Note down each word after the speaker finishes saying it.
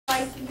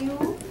like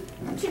you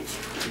to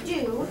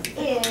do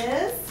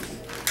is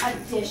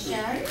addition.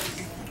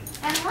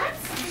 And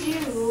let's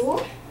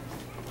do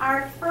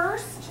our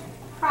first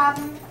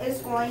problem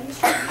is going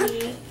to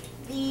be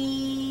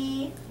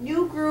the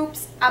new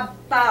groups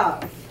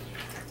above.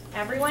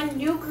 Everyone,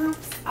 new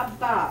groups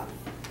above.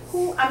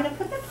 I'm going to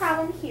put the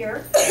problem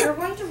here. You're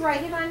going to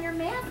write it on your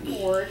math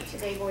board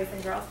today, boys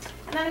and girls.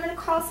 And then I'm going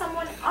to call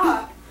someone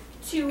up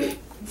to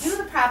do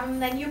the problem,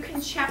 then you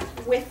can check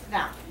with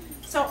them.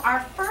 So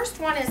our first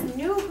one is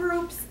new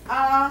groups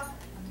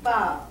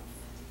above.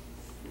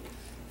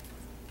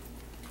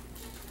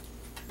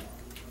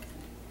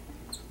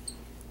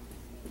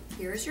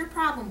 Here's your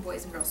problem,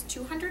 boys and girls.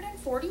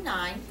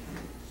 249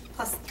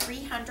 plus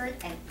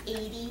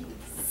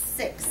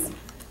 386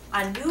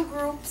 on new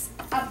groups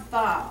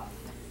above.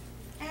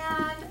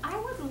 And I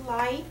would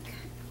like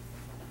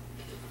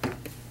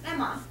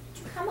Emma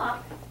to come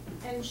up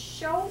and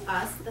show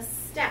us the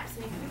steps.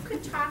 And if you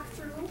could talk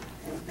through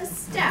the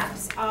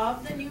steps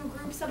of the new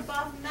groups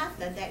above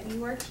method that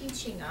you are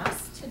teaching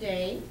us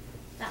today,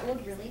 that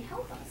would really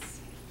help us.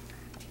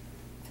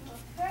 Well,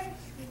 first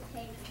we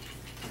take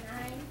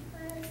 9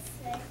 plus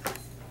 6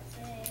 is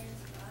 15.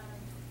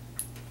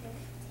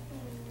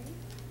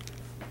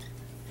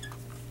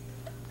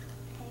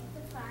 Take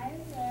the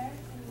 5 there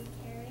and we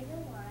carry the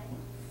 1.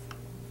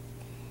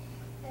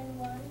 Then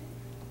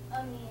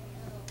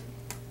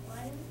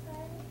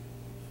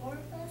 4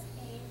 plus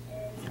 8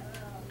 is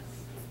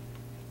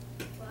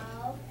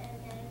 12, and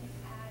then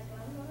add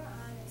 1 more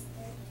on is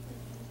 13.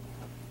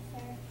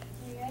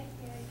 3 right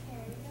there,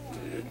 carry the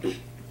 1.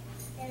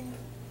 And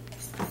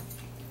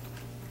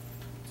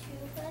 2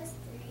 plus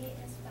 3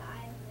 is 5,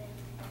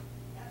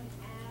 and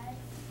add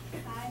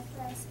 5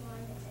 plus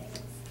 1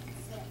 is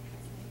 6.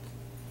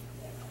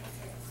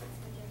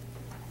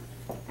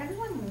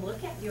 Everyone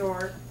look at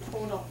your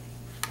total.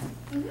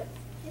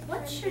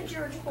 What should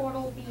your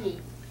total be?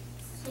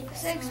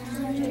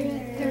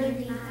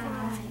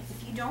 635.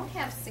 If you don't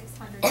have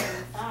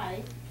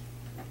 635,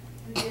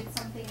 you did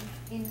something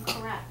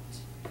incorrect.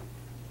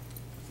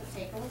 So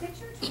take a look at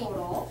your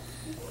total.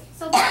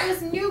 So that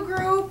was new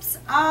groups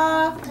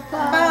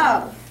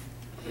above.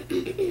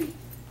 Who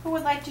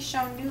would like to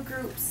show new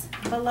groups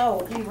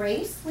below?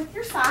 Erase with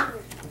your sock.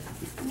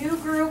 New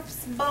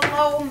groups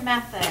below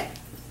method.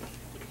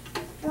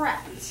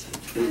 Brett.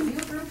 New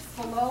groups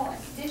below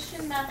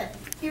addition method.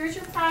 Here's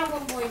your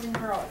problem, boys and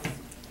girls.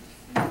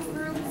 New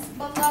groups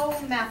below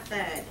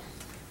method.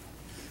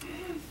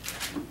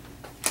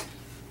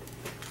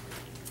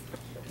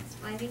 Let's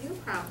find a new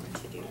problem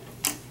to do.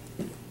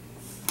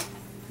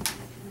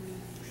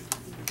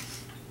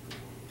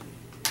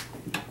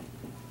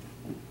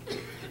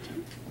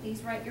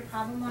 Please write your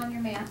problem on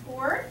your math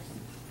board.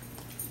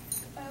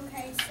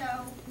 Okay,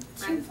 so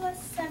 2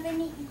 plus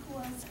 7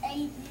 equals 8.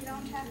 You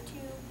don't have to.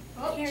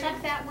 Oh,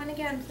 check that one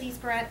again, please,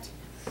 Brett.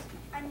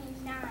 I mean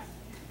 9.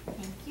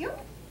 Thank you.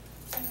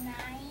 So 9.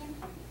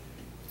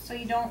 So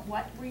you don't,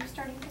 what were you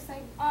starting to say?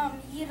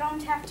 You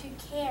don't have to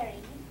carry.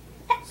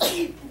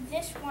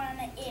 This one,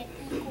 it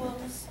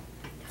equals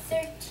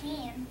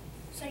 13.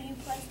 So you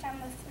place down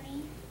the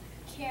 3,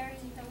 carry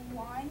the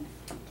 1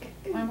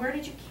 And where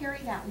did you carry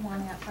that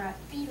one at, Brett?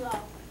 below.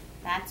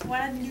 That's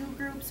what a new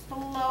groups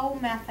below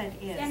method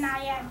is. Then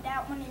I add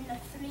that one in the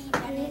 3,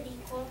 then it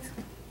equals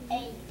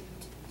 8.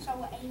 So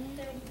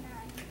 839.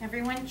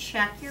 Everyone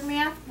check your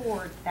math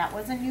board. That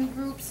was a new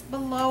groups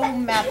below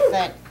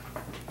method.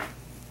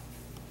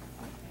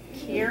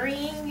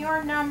 Carrying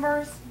your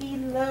numbers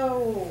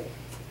below.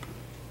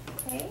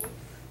 Okay,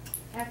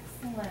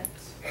 excellent.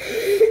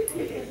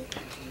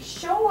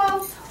 Show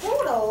all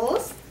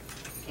totals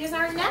is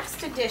our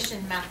next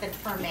addition method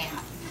for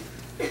math.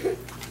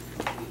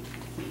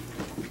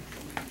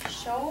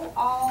 Show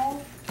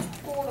all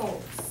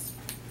totals.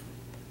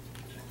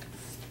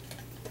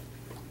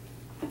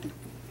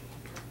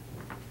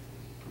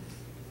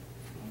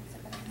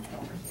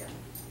 Over here.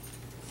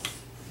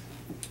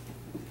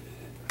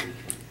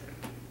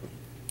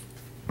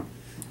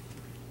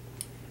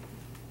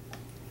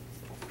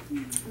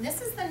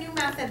 This is the new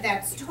method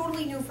that's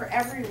totally new for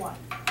everyone.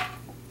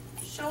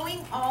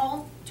 Showing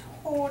all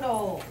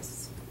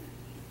totals.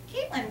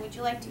 Caitlin, would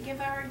you like to give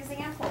our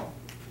example?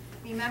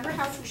 Remember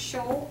how to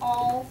show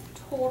all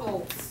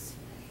totals.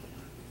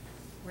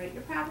 Write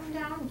your problem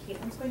down and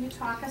Caitlin's going to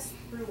talk us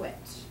through it.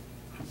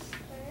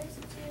 First,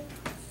 you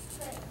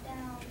put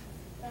down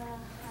the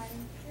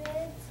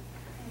hundreds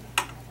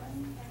and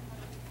one down.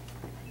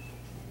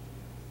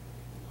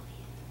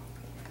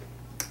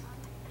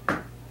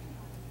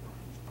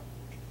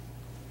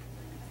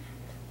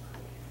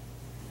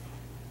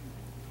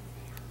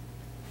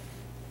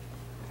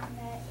 And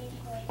that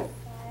equals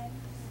 500.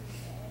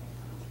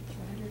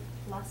 200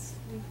 plus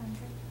 300?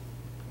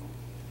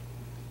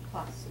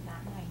 Plus,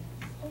 not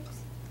minus. Oops.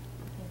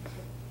 Thank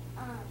you.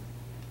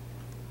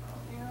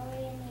 Now we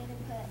need to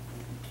put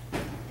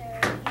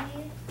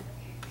 30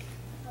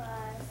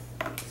 plus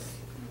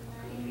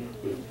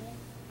 90.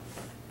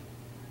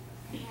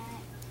 And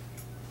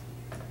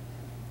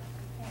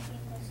that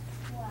equals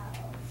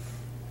 12.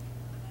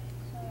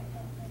 So it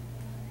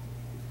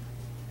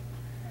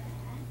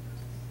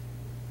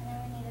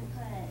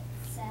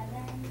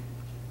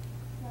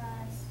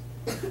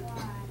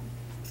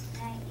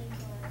That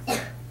equals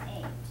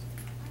 8.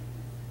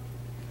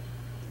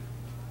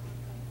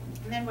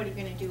 And then what are you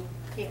going to do,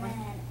 Caitlin?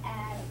 And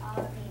add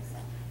all these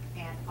up.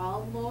 Add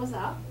all those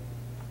up.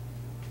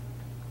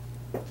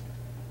 Our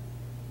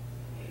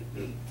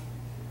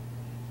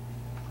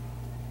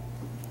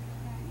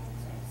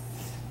answer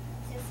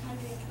is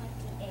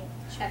 628.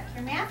 Check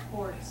your math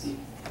boards.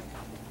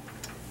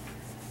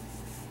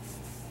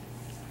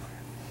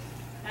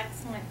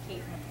 Excellent,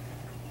 Caitlin.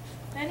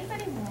 Does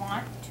anybody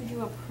want to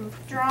do a proof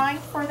drawing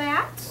for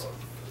that?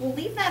 We'll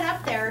leave that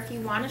up there if you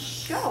want to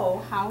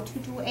show how to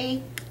do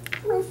a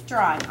proof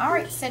drawing. All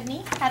right,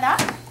 Sydney, head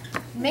up.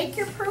 Make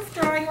your proof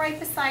drawing right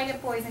beside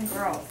it, boys and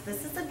girls.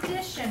 This is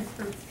addition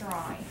proof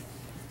drawing.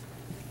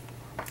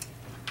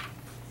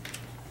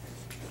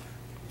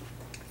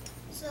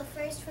 So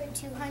first for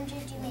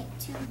 200, you make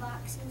 2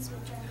 boxes,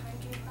 which are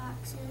 100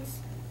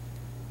 boxes.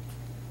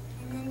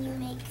 And then you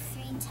make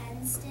 3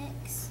 10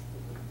 sticks.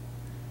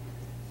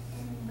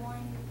 And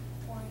one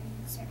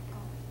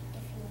circle,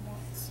 if you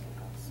want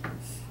circles.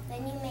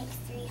 Then you make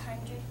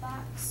 300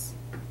 box.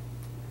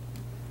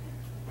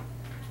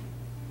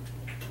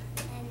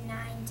 And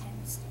 9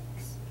 10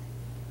 sticks.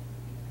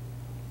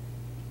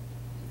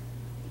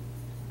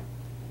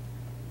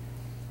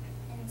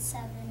 And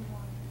 7 ones.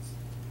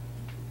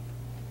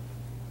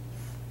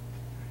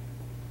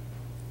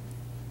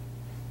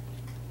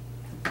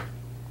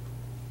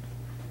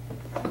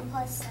 1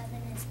 plus 7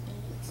 is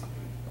 8.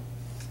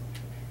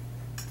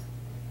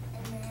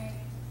 And then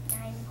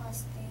 9 plus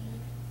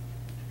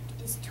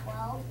 3 is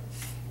 12.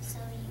 So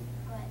you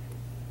put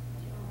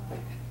your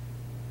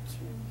 2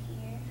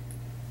 here.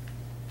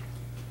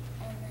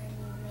 And then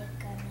you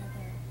make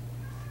another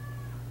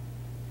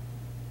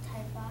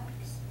 10 box.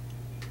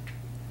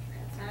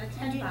 That's not a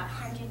 10 box.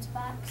 Hundreds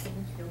box.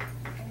 Thank you.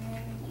 And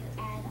then you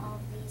add all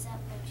these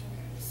up, which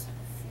is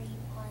 3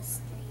 plus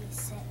 3 is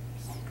 6.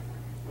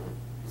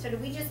 So did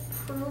we just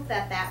prove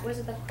that that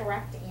was the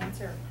correct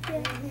answer?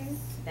 Mm-hmm.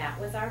 That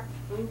was our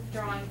proof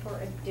drawing for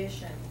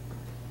addition.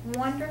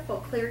 Wonderful.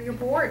 Clear your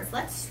boards.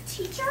 Let's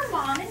teach our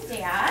mom and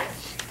dad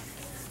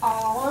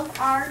all of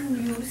our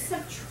new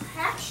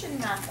subtraction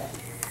methods.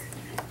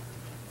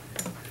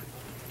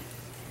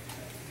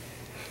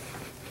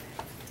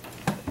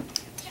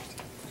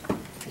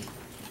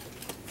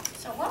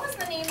 So what was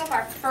the name of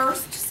our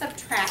first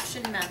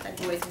subtraction method,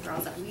 boys and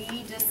girls, that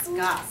we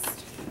discussed?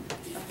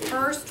 The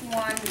first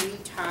one we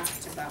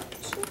talked about.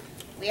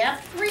 We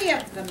have 3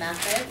 of the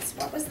methods.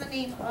 What was the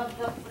name of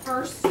the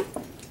first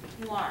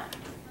one?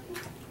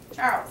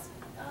 Charles?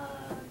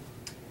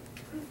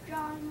 Proof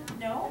drawing.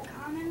 No?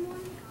 Common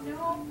one.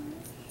 No.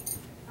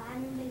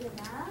 Finding big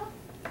enough.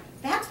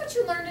 That's what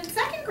you learned in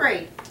 2nd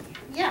grade.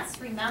 Yes,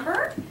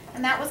 remember?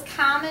 And that was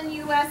common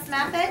U.S.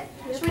 method.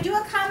 Should we do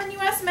a common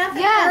U.S.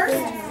 method first?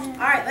 Yes.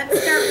 All right, let's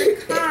start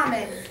with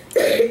common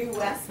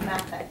U.S.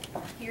 method.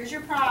 Here's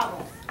your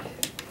problem.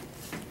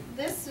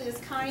 This is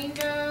kind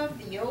of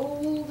the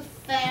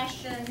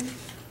old-fashioned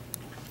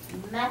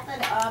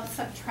method of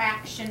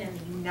subtraction in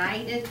the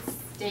United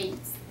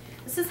States.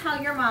 This is how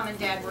your mom and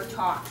dad were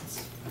taught.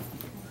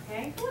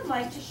 Okay, who would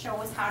like to show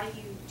us how do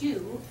you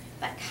do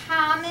the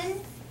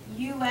common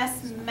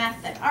U.S.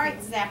 method? All right,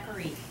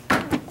 Zachary.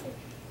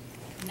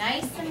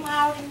 Nice and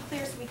loud and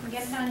clear so we can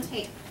get it on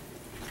tape.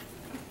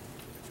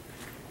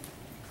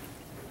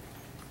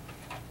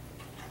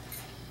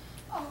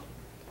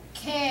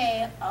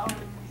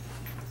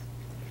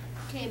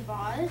 Okay,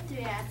 ball is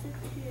 3 after 2.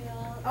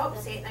 Oh,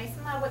 say it nice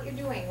and loud what you're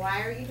doing.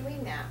 Why are you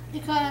doing that?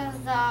 Because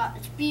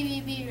it's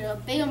BBB, the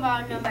big and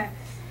bottom number.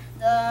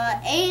 The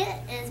 8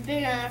 is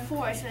bigger than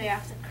 4, so you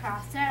have to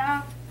cross that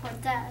off,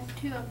 put that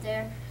 2 up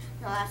there.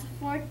 Now that's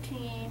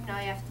 14. Now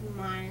you have to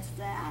minus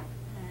that.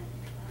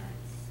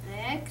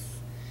 And 6.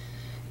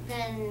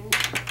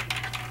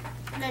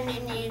 Then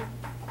you need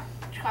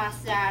to cross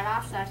that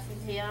off, so that's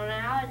a 0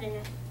 now. Then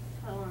you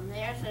put 1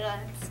 there, so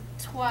that's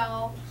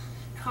 12.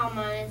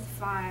 Comma is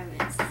 5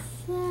 is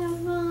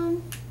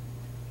 7.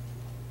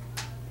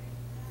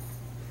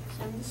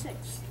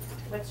 76.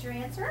 What's your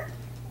answer?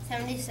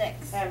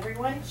 76.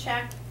 Everyone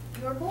check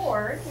your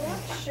board.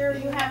 Make sure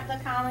you have the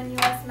common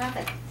U.S.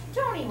 method.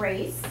 Don't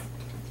erase.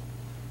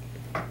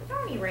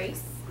 Don't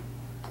erase.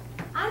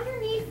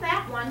 Underneath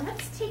that one,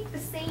 let's take the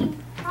same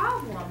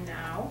problem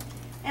now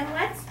and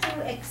let's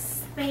do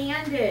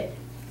expanded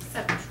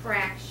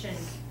subtraction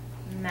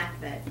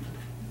method.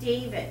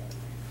 David,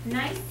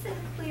 nice and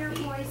clear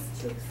voice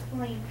to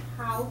explain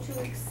how to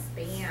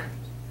expand.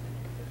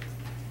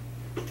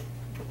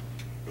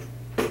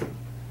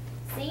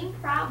 Same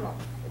problem.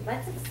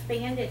 Let's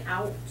expand it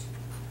out.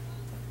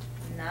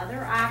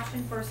 Another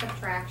option for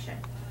subtraction.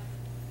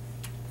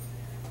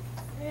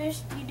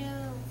 First you do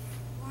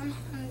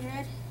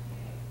 100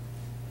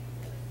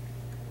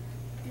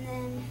 and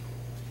then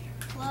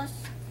plus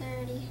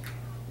 30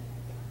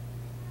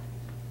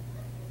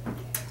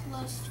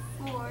 plus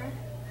 4.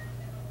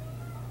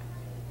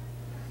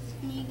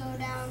 And you go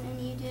down and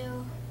you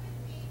do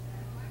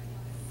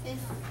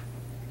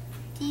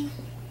 50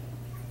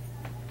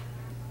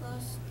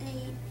 plus 8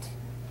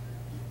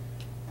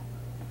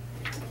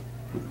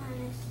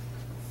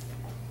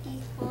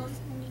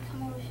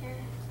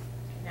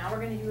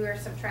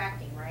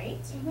 subtracting,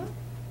 right? Mm-hmm.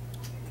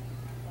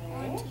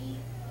 Okay.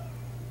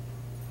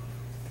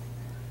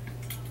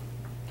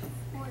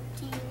 14,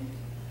 6.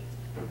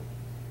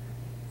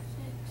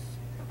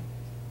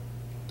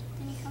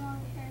 Then you come over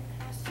here,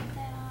 cross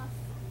that off,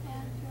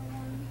 add your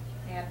 1.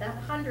 Add that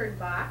 100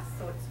 box,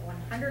 so it's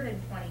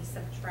 120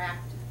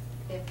 subtract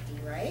 50,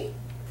 right?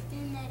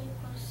 And that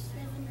equals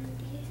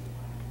 70.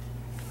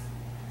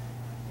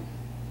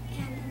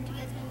 And then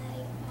together that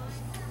equals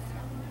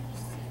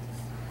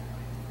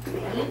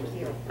 76. Thank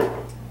you.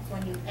 So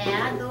when you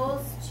add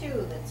those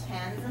two, the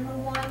 10s and the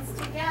 1s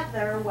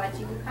together, what do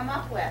you come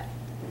up with?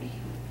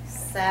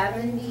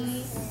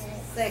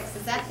 76.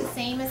 Is that the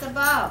same as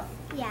above?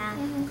 Yeah.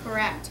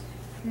 Correct.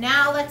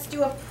 Now let's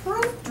do a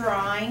proof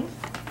drawing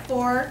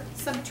for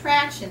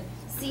subtraction.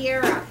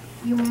 Sierra,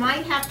 you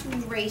might have to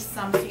erase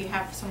some so you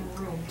have some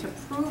room to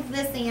prove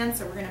this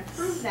answer. We're going to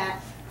prove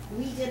that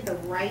we did the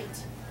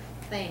right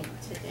thing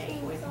today,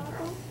 boys and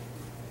girls.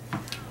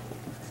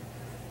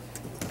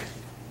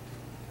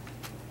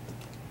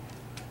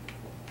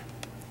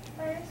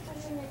 First, I'm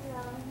going to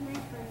draw my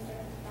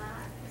 100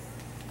 box.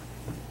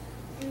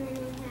 And then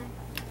we have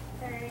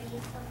 30, so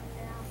I'm going to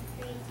draw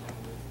 3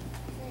 10s.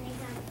 Then I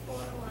have 4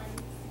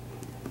 1s.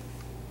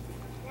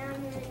 Now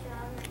I'm going to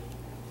draw my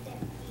 50.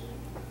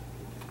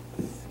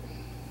 And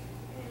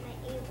then my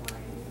 8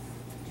 1s.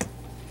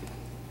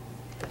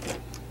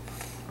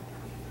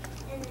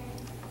 And then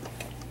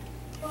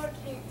 4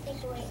 can't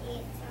take away 8, so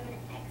I'm going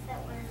to X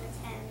out one of the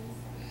 10s.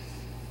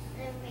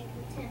 And make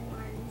them 10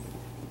 1s.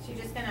 So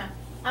you're just going to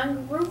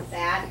ungroup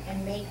that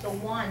and make the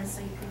 1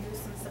 so you can do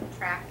some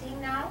subtracting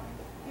now.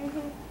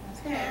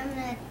 So now I'm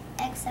going to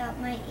X out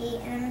my 8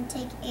 and I'm going to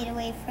take 8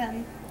 away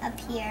from up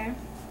here.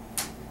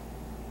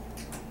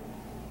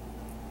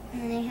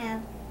 And then I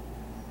have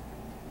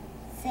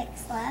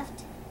 6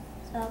 left,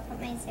 so I'll put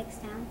my 6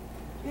 down.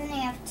 And then I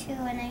have 2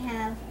 and I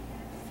have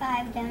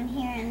 5 down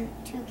here, and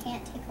 2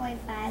 can't take away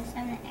 5, so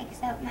I'm going to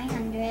X out my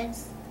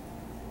hundreds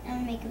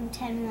and make them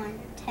 10 1,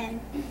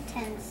 10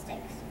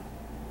 sticks.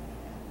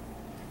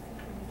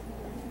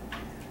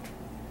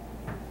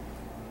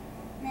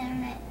 Then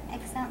I'm going to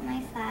X out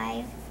my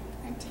 5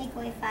 and take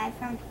away 5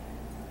 from,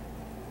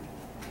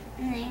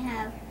 and then I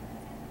have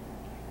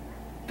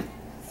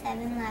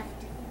 7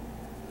 left.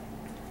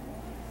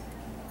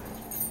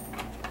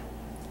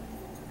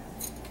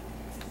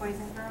 Boys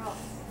and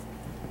girls,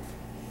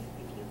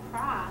 if you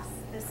cross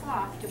this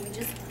off, do we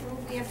just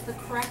prove we have the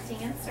correct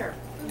answer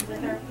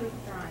with our proof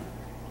drawing?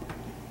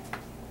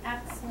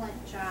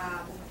 Excellent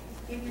job.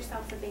 Give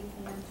yourselves a big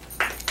hand.